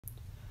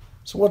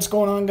So what's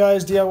going on,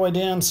 guys? DIY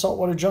Dan,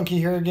 Saltwater Junkie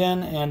here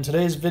again, and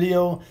today's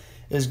video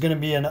is going to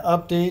be an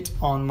update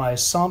on my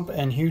sump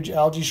and huge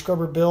algae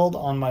scrubber build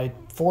on my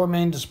 4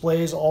 main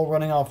displays, all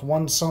running off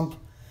one sump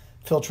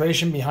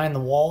filtration behind the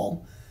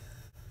wall.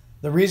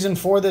 The reason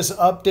for this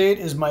update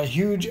is my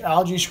huge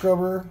algae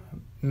scrubber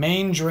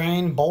main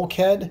drain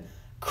bulkhead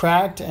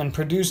cracked and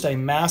produced a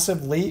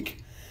massive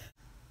leak.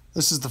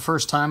 This is the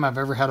first time I've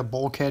ever had a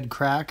bulkhead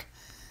crack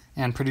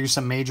and produce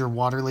a major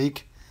water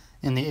leak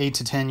in the 8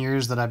 to 10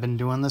 years that I've been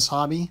doing this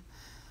hobby.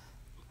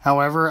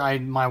 However,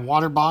 my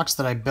water box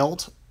that I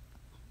built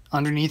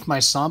underneath my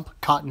sump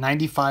caught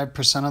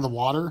 95% of the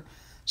water,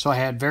 so I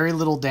had very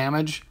little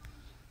damage.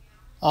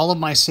 All of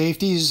my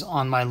safeties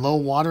on my low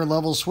water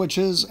level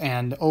switches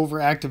and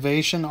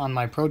overactivation on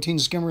my protein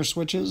skimmer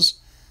switches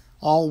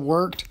all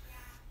worked.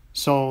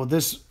 So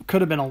this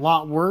could have been a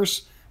lot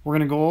worse. We're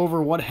going to go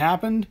over what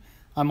happened.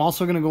 I'm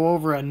also going to go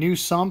over a new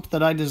sump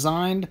that I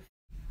designed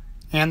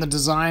and the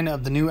design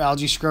of the new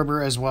algae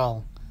scrubber as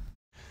well.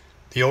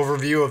 The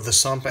overview of the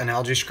sump and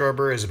algae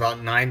scrubber is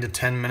about 9 to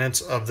 10 minutes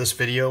of this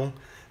video.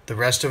 The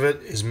rest of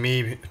it is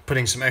me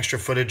putting some extra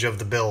footage of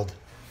the build.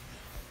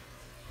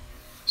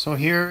 So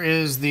here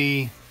is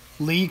the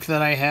leak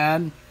that I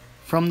had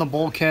from the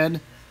bulkhead.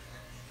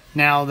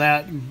 Now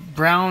that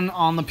brown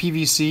on the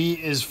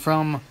PVC is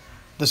from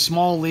the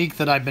small leak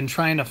that I've been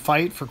trying to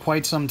fight for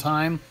quite some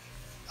time.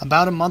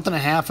 About a month and a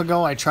half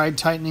ago, I tried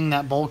tightening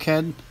that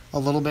bulkhead a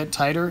little bit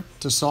tighter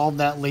to solve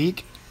that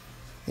leak.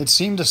 It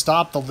seemed to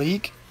stop the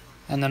leak,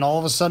 and then all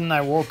of a sudden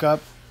I woke up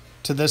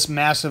to this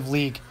massive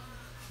leak.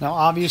 Now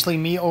obviously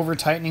me over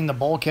tightening the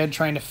bulkhead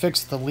trying to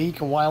fix the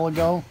leak a while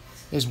ago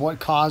is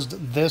what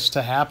caused this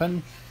to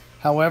happen.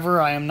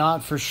 However, I am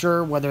not for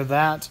sure whether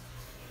that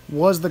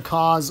was the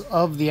cause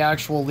of the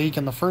actual leak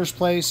in the first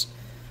place,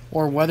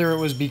 or whether it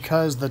was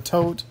because the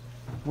tote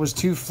was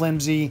too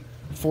flimsy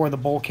for the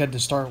bulkhead to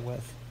start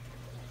with.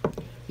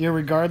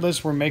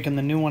 Irregardless, we're making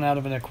the new one out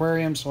of an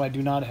aquarium, so I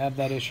do not have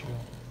that issue.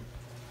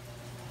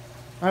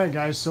 Alright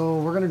guys, so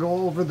we're going to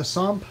go over the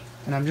sump,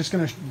 and I'm just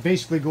going to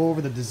basically go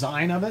over the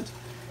design of it,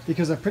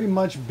 because I pretty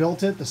much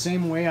built it the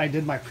same way I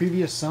did my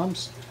previous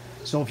sumps.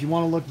 So if you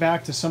want to look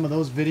back to some of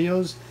those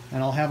videos,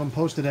 and I'll have them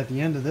posted at the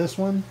end of this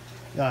one,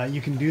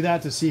 you can do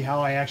that to see how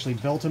I actually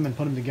built them and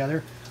put them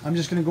together. I'm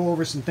just going to go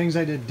over some things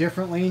I did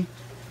differently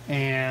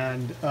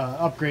and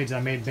upgrades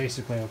I made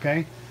basically,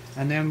 okay?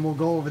 And then we'll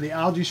go over the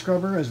algae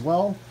scrubber as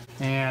well.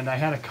 And I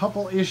had a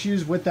couple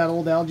issues with that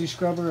old algae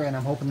scrubber, and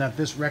I'm hoping that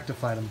this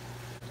rectified them.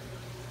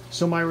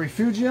 So my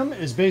refugium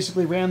is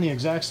basically ran the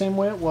exact same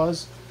way it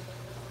was.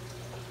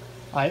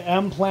 I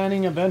am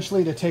planning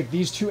eventually to take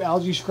these 2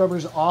 algae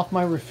scrubbers off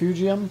my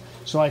refugium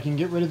so I can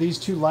get rid of these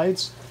 2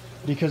 lights,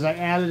 because I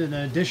added an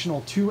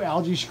additional 2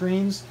 algae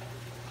screens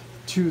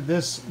to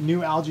this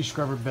new algae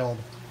scrubber build.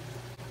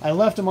 I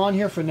left them on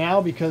here for now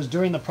because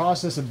during the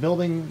process of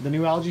building the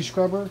new algae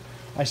scrubber,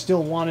 I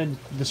still wanted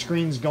the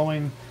screens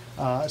going,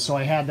 so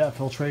I had that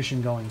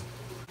filtration going.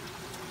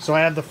 So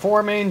I have the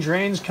 4 main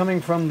drains coming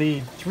from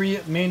the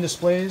 3 main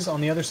displays on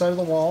the other side of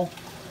the wall,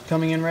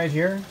 coming in right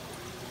here.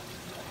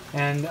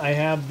 And I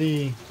have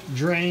the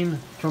drain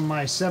from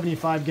my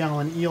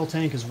 75-gallon eel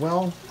tank as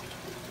well,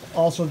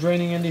 also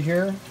draining into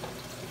here,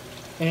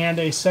 and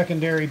a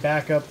secondary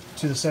backup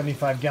to the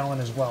 75-gallon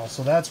as well.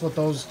 So that's what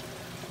those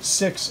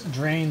 6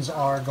 drains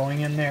are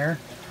going in there.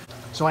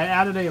 So I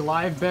added a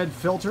live bed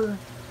filter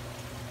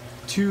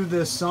to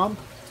this sump,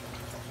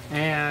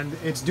 and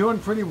it's doing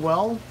pretty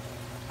well.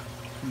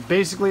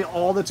 Basically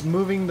all that's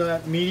moving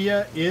that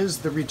media is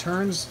the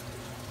returns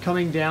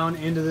coming down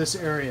into this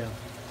area.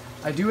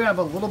 I do have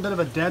a little bit of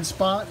a dead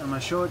spot. I'm going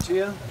to show it to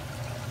you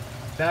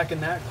back in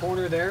that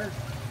corner there.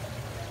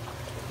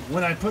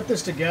 When I put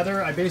this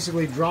together, I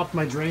basically dropped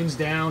my drains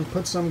down,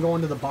 put some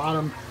going to the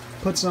bottom,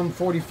 put some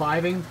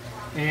 45ing,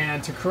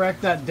 and to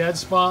correct that dead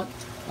spot,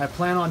 I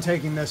plan on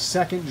taking this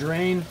second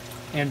drain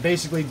and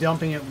basically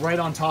dumping it right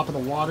on top of the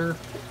water,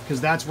 because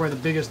that's where the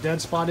biggest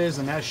dead spot is,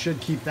 and that should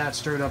keep that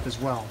stirred up as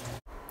well.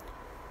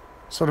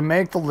 So to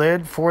make the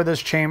lid for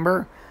this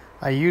chamber,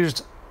 I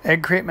used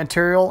egg crate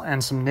material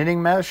and some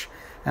knitting mesh,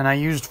 and I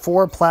used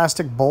 4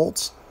 plastic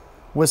bolts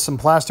with some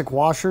plastic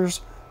washers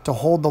to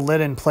hold the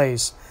lid in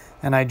place,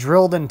 and I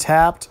drilled and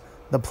tapped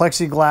the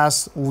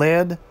plexiglass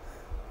lid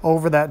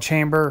over that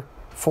chamber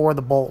for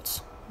the bolts.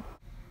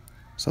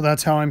 So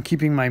that's how I'm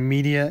keeping my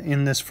media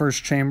in this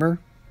first chamber.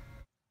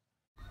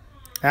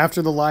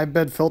 After the live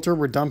bed filter,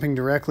 we're dumping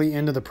directly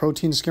into the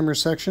protein skimmer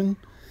section,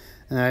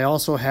 and I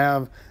also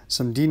have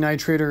some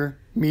denitrator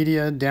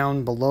media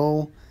down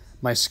below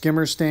my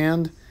skimmer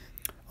stand,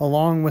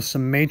 along with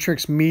some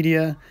matrix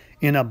media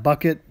in a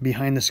bucket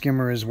behind the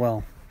skimmer as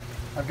well.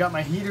 I've got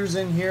my heaters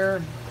in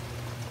here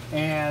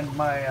and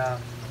my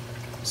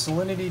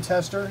salinity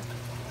tester.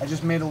 I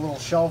just made a little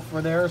shelf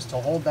for theirs to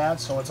hold that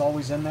so it's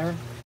always in there.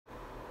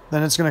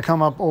 Then it's going to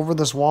come up over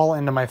this wall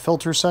into my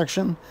filter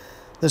section.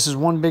 This is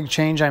one big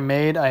change I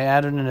made. I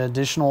added an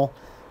additional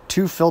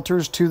 2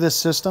 filters to this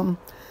system.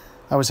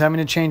 I was having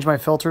to change my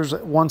filters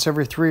once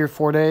every 3 or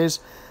 4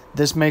 days.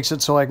 This makes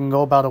it so I can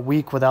go about a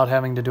week without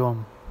having to do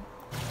them.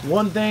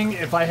 One thing,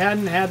 if I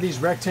hadn't had these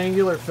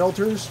rectangular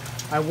filters,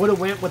 I would have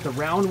went with the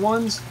round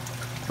ones,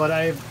 but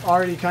I've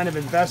already kind of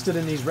invested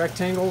in these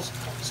rectangles,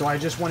 so I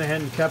just went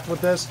ahead and kept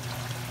with this.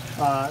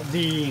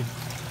 The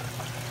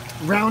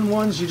round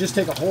ones, you just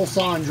take a hole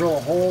saw and drill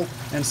a hole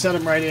and set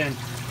them right in.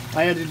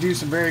 I had to do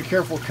some very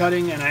careful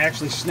cutting, and I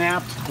actually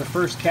snapped the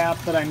first cap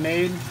that I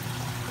made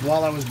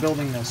while I was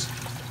building this.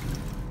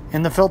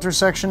 In the filter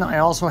section, I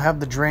also have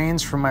the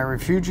drains from my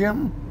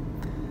refugium,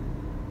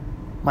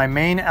 my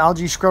main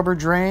algae scrubber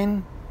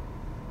drain,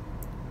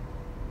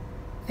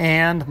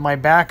 and my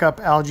backup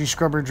algae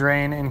scrubber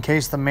drain in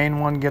case the main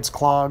one gets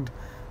clogged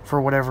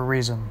for whatever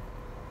reason.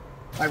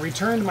 I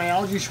returned my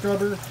algae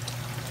scrubber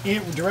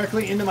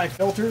directly into my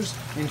filters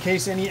in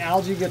case any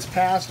algae gets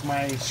past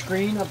my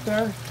screen up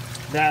there,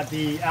 that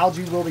the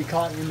algae will be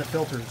caught in the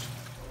filters.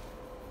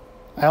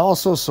 I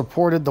also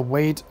supported the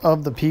weight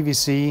of the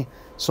PVC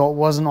so it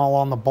wasn't all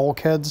on the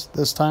bulkheads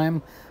this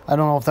time. I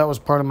don't know if that was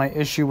part of my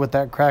issue with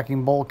that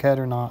cracking bulkhead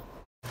or not.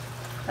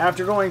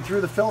 After going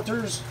through the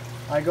filters,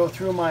 I go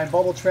through my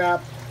bubble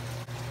trap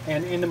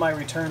and into my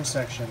return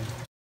section.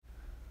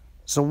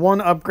 So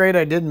one upgrade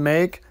I did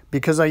make,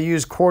 because I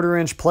use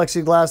 1/4-inch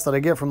plexiglass that I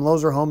get from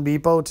Lowe's or Home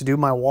Depot to do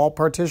my wall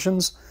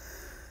partitions,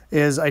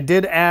 is I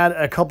did add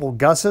a couple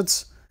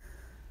gussets.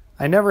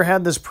 I never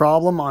had this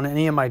problem on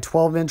any of my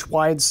 12-inch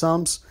wide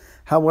sumps.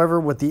 However,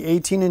 with the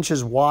 18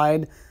 inches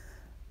wide,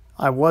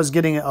 I was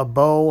getting a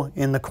bow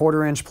in the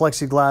 1/4-inch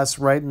plexiglass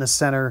right in the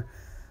center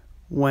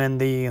when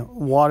the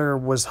water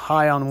was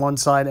high on one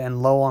side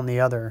and low on the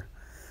other.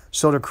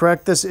 So to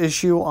correct this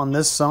issue on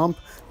this sump,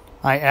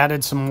 I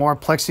added some more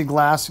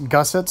plexiglass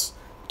gussets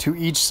to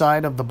each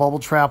side of the bubble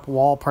trap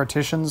wall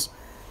partitions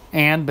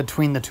and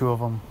between the two of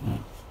them.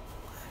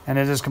 And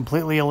it has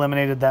completely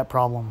eliminated that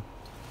problem.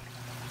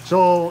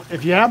 So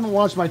if you haven't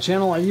watched my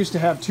channel, I used to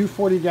have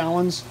 240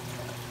 gallons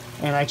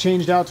and I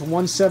changed out to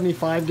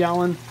 175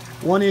 gallon.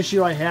 One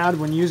issue I had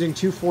when using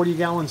 240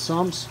 gallon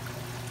sumps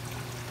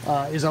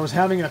is I was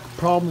having a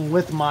problem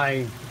with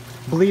my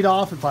bleed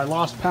off if I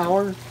lost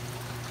power.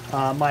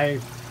 My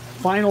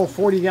final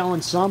 40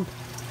 gallon sump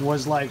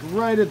was like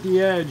right at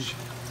the edge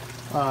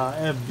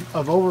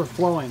of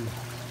overflowing.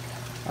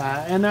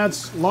 And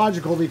that's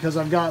logical because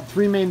I've got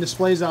 3 main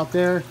displays out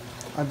there.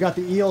 I've got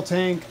the eel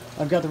tank,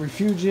 I've got the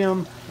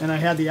refugium, and I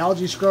had the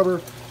algae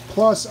scrubber.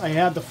 Plus I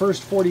had the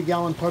first 40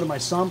 gallon part of my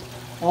sump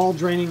all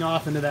draining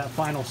off into that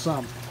final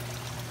sump.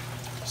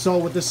 So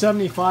with the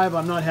 75,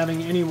 I'm not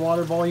having any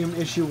water volume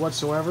issue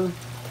whatsoever.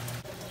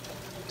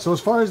 So as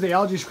far as the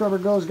algae scrubber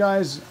goes,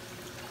 guys,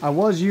 I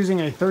was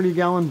using a 30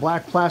 gallon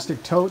black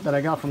plastic tote that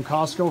I got from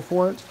Costco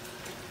for it.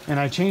 And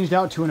I changed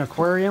out to an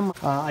aquarium.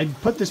 I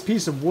put this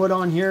piece of wood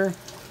on here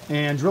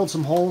and drilled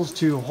some holes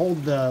to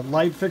hold the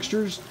light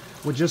fixtures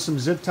with just some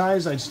zip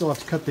ties. I still have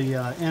to cut the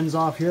ends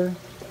off here.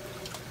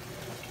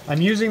 I'm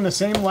using the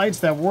same lights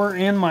that were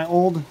in my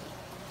old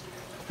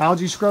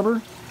algae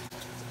scrubber.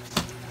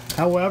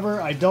 However,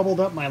 I doubled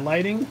up my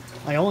lighting.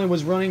 I only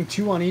was running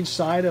 2 on each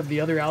side of the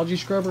other algae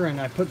scrubber, and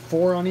I put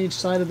 4 on each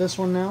side of this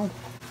one now.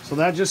 So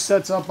that just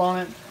sets up on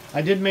it.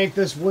 I did make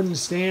this wooden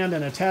stand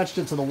and attached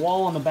it to the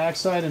wall on the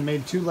backside and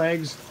made 2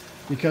 legs,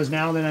 because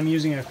now that I'm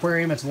using an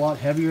aquarium, it's a lot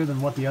heavier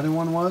than what the other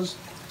one was.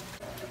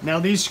 Now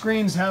these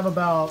screens have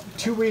about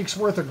 2 weeks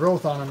worth of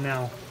growth on them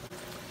now.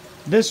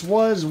 This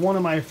was one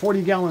of my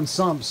 40 gallon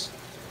sumps,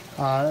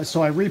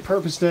 so I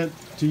repurposed it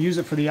to use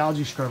it for the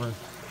algae scrubber.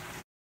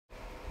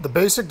 The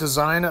basic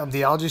design of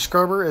the algae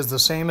scrubber is the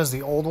same as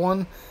the old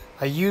one.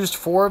 I used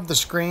 4 of the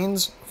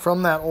screens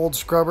from that old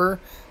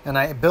scrubber, and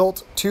I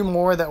built 2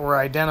 more that were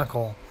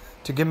identical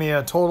to give me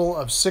a total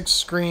of 6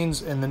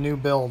 screens in the new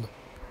build.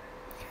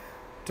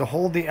 To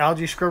hold the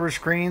algae scrubber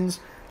screens,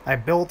 I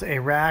built a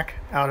rack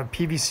out of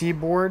PVC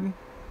board.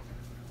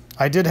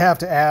 I did have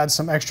to add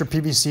some extra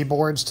PVC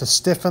boards to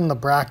stiffen the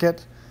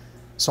bracket,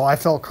 so I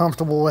felt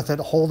comfortable with it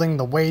holding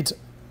the weight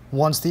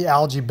once the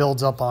algae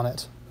builds up on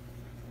it.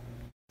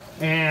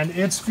 And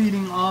it's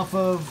feeding off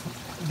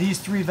of these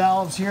 3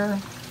 valves here,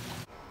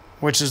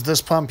 which is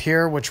this pump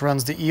here, which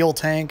runs the eel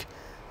tank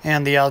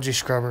and the algae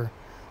scrubber.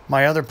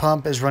 My other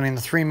pump is running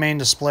the 3 main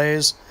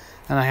displays,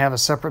 and I have a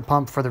separate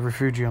pump for the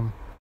refugium.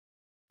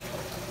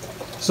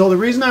 So the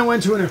reason I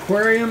went to an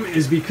aquarium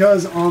is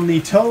because on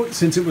the tote,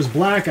 since it was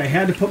black, I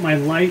had to put my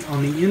light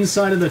on the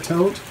inside of the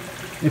tote.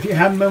 If you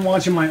haven't been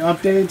watching my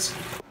updates,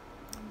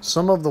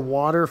 some of the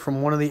water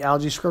from one of the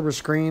algae scrubber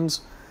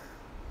screens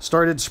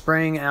started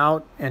spraying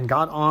out and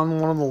got on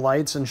one of the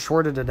lights and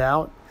shorted it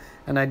out,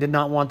 and I did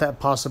not want that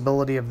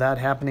possibility of that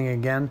happening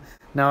again.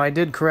 Now I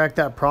did correct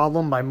that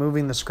problem by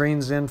moving the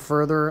screens in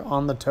further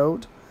on the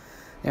tote,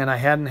 and I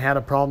hadn't had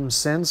a problem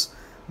since.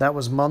 That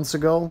was months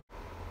ago,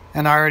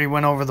 and I already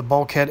went over the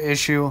bulkhead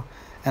issue,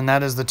 and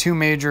that is the 2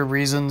 major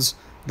reasons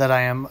that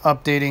I am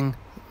updating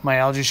my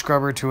algae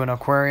scrubber to an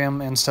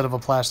aquarium instead of a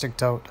plastic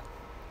tote.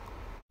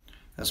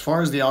 As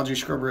far as the algae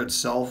scrubber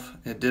itself,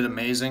 it did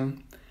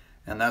amazing.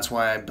 And that's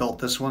why I built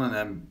this one, and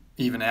then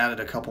even added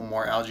a couple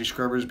more algae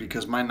scrubbers,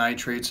 because my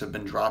nitrates have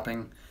been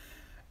dropping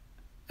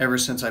ever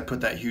since I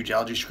put that huge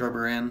algae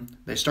scrubber in.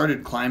 They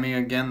started climbing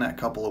again that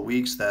couple of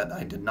weeks that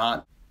I did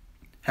not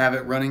have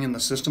it running in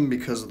the system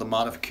because of the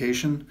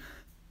modification.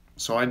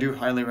 So I do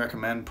highly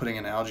recommend putting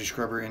an algae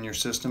scrubber in your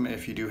system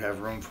if you do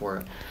have room for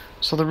it.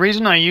 So the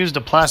reason I used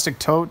a plastic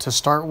tote to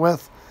start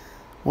with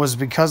was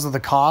because of the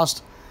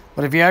cost.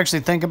 But if you actually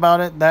think about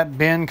it, that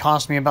bin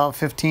cost me about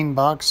 15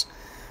 bucks.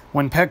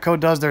 When Petco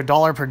does their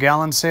 $1 per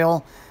gallon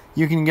sale,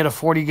 you can get a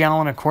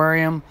 40-gallon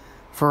aquarium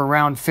for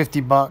around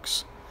 50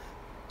 bucks.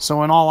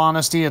 So in all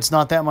honesty, it's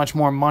not that much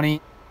more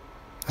money,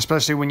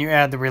 especially when you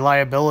add the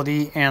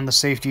reliability and the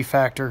safety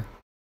factor.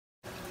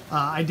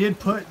 I did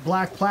put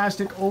black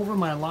plastic over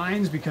my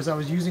lines because I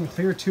was using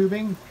clear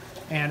tubing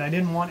and I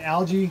didn't want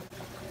algae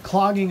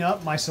clogging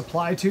up my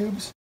supply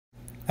tubes.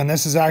 And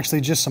this is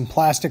actually just some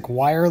plastic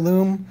wire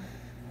loom.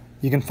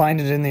 You can find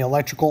it in the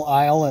electrical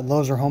aisle at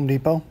Lowe's or Home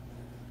Depot.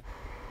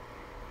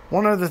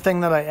 One other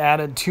thing that I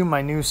added to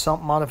my new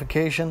sump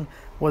modification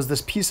was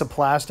this piece of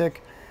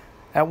plastic.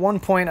 At one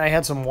point I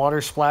had some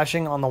water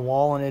splashing on the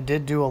wall and it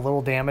did do a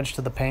little damage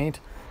to the paint.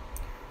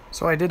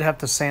 So I did have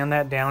to sand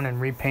that down and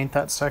repaint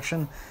that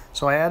section.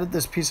 So I added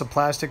this piece of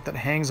plastic that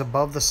hangs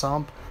above the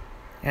sump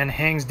and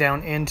hangs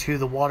down into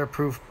the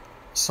waterproof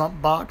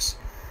sump box.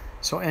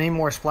 So any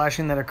more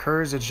splashing that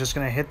occurs, it's just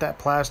going to hit that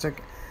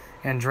plastic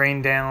and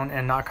drain down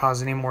and not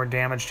cause any more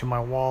damage to my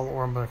wall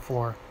or my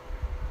floor.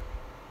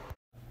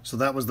 So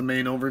that was the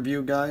main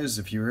overview, guys.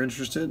 If you're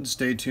interested,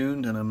 stay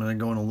tuned and I'm going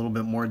to go in a little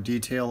bit more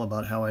detail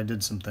about how I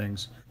did some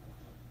things.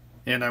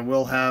 And I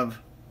will have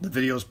the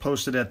videos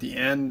posted at the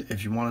end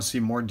if you want to see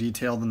more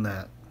detail than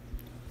that.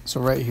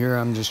 So right here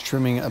I'm just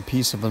trimming a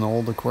piece of an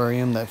old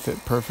aquarium that fit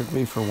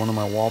perfectly for one of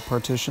my wall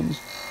partitions.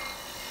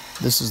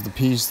 This is the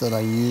piece that I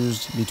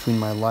used between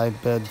my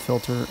live bed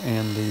filter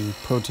and the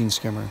protein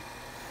skimmer.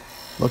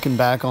 Looking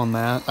back on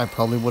that, I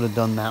probably would have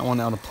done that one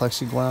out of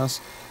plexiglass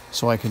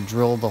so I could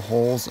drill the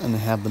holes and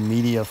have the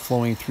media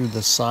flowing through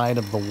the side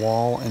of the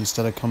wall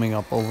instead of coming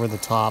up over the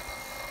top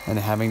and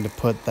having to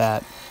put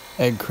that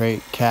egg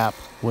crate cap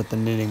with the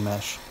knitting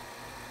mesh.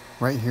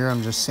 Right here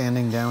I'm just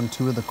sanding down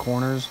 2 of the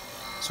corners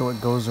so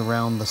it goes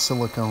around the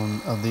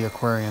silicone of the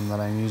aquarium that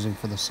I'm using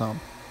for the sump.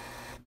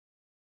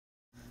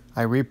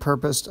 I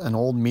repurposed an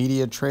old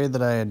media tray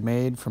that I had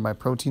made for my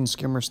protein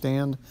skimmer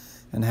stand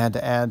and had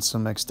to add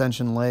some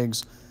extension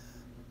legs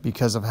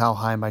because of how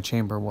high my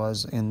chamber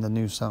was in the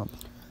new sump.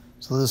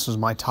 So this was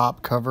my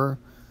top cover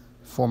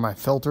for my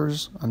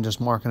filters. I'm just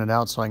marking it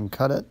out so I can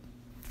cut it.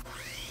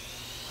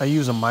 I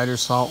use a miter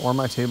saw or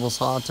my table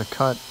saw to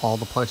cut all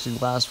the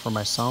plexiglass for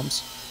my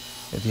sumps.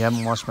 If you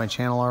haven't watched my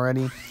channel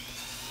already,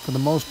 for the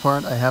most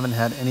part I haven't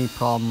had any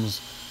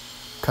problems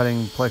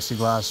cutting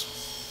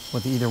plexiglass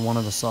with either one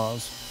of the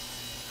saws.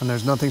 And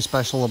there's nothing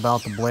special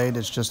about the blade,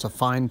 it's just a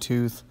fine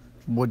tooth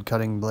wood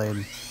cutting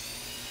blade.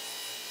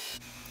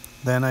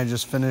 Then I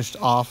just finished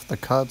off the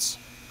cuts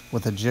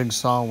with a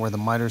jigsaw where the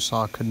miter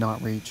saw could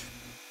not reach.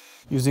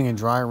 Using a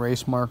dry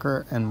erase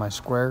marker and my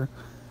square,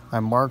 I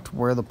marked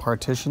where the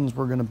partitions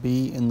were going to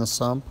be in the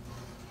sump.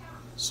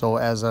 So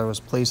as I was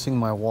placing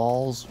my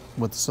walls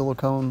with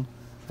silicone,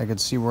 I could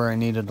see where I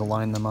needed to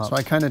line them up. So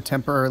I kind of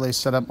temporarily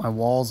set up my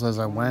walls as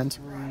I went,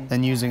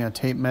 then using a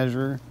tape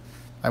measure,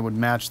 I would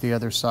match the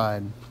other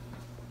side.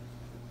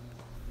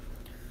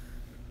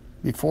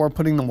 Before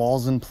putting the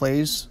walls in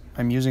place,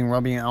 I'm using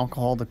rubbing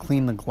alcohol to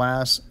clean the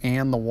glass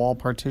and the wall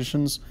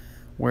partitions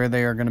where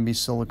they are going to be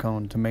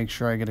silicone to make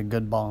sure I get a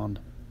good bond.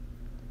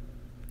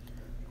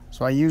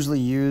 So I usually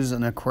use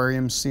an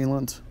aquarium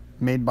sealant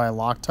made by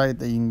Loctite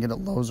that you can get at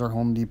Lowe's or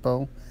Home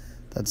Depot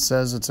that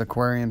says it's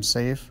aquarium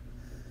safe.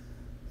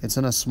 It's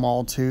in a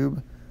small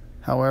tube.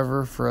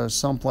 However, for a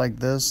sump like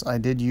this, I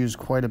did use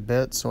quite a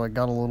bit, so it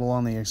got a little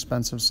on the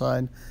expensive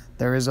side.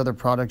 There is other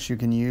products you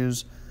can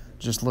use.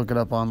 Just look it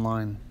up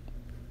online.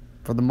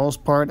 For the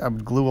most part, I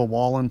would glue a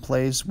wall in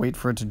place, wait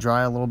for it to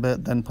dry a little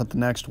bit, then put the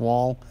next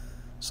wall,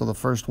 so the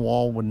first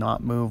wall would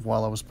not move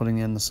while I was putting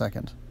in the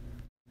second.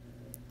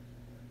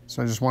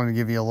 So I just wanted to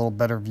give you a little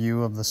better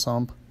view of the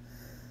sump.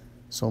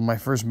 So my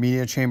first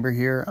media chamber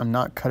here, I'm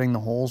not cutting the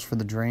holes for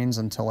the drains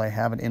until I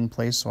have it in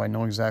place so I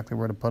know exactly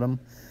where to put them.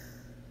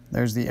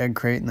 There's the egg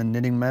crate and the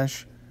knitting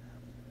mesh.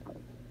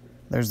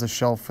 There's the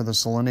shelf for the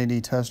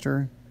salinity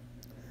tester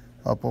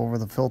up over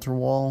the filter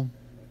wall.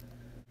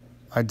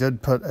 I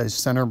did put a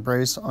center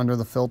brace under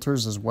the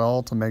filters as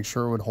well to make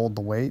sure it would hold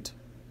the weight.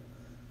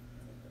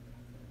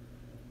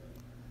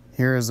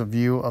 Here is a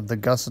view of the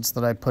gussets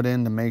that I put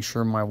in to make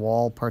sure my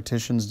wall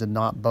partitions did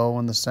not bow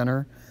in the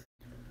center.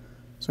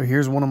 So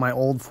here's one of my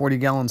old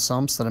 40-gallon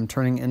sumps that I'm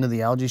turning into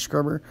the algae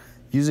scrubber.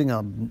 Using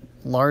a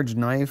large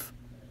knife,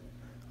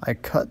 I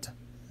cut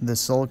the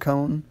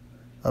silicone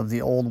of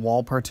the old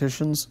wall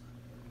partitions.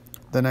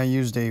 Then I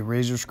used a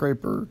razor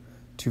scraper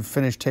to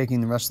finish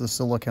taking the rest of the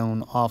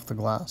silicone off the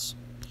glass.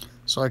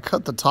 So I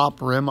cut the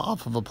top rim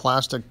off of a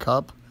plastic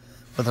cup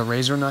with a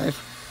razor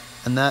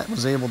knife, and that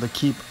was able to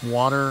keep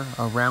water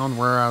around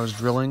where I was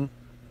drilling,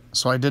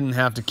 so I didn't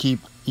have to keep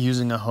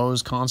using a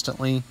hose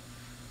constantly.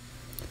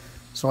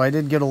 So I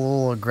did get a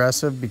little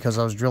aggressive because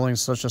I was drilling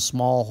such a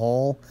small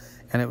hole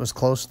and it was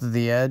close to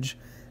the edge,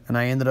 and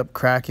I ended up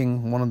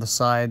cracking one of the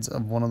sides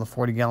of one of the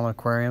 40-gallon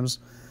aquariums.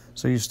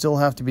 So you still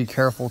have to be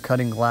careful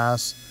cutting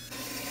glass.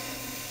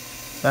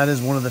 That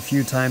is one of the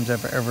few times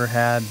I've ever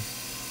had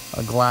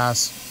a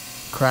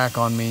glass crack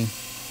on me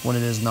when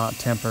it is not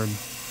tempered.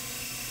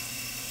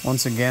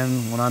 Once again,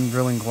 when I'm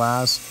drilling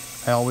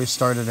glass, I always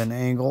start at an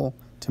angle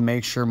to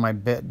make sure my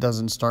bit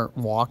doesn't start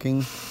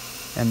walking,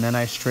 and then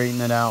I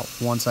straighten it out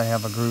once I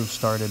have a groove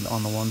started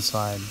on the one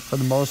side. For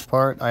the most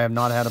part, I have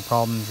not had a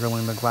problem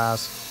drilling the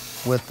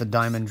glass with the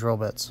diamond drill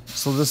bits.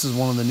 So this is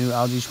one of the new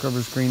algae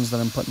scrubber screens that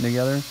I'm putting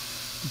together.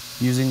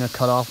 Using a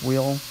cutoff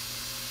wheel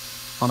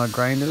on a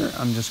grinder,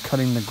 I'm just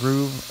cutting the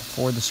groove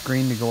for the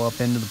screen to go up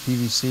into the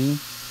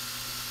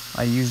PVC.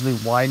 I usually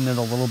widen it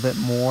a little bit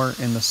more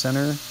in the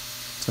center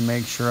to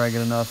make sure I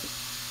get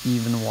enough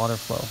even water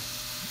flow.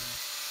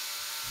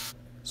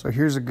 So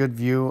here's a good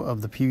view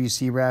of the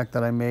PVC rack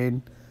that I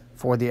made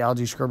for the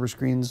algae scrubber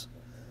screens.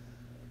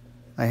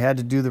 I had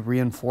to do the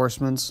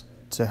reinforcements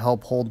to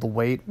help hold the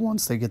weight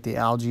once they get the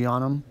algae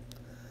on them.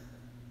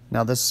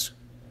 Now this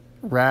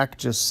rack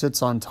just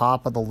sits on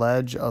top of the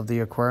ledge of the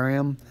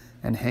aquarium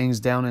and hangs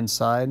down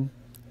inside.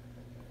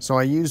 So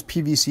I used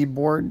PVC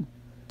board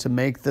to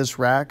make this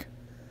rack.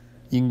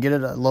 You can get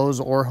it at Lowe's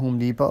or Home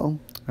Depot,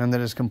 and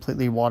that is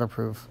completely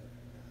waterproof.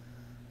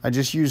 I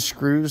just used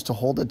screws to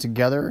hold it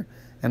together,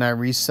 and I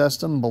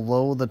recessed them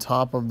below the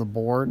top of the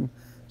board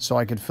so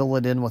I could fill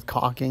it in with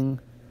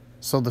caulking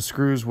so the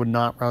screws would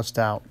not rust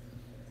out.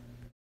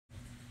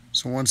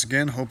 So once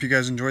again, hope you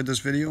guys enjoyed this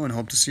video and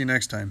hope to see you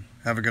next time.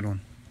 Have a good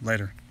one.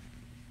 Later.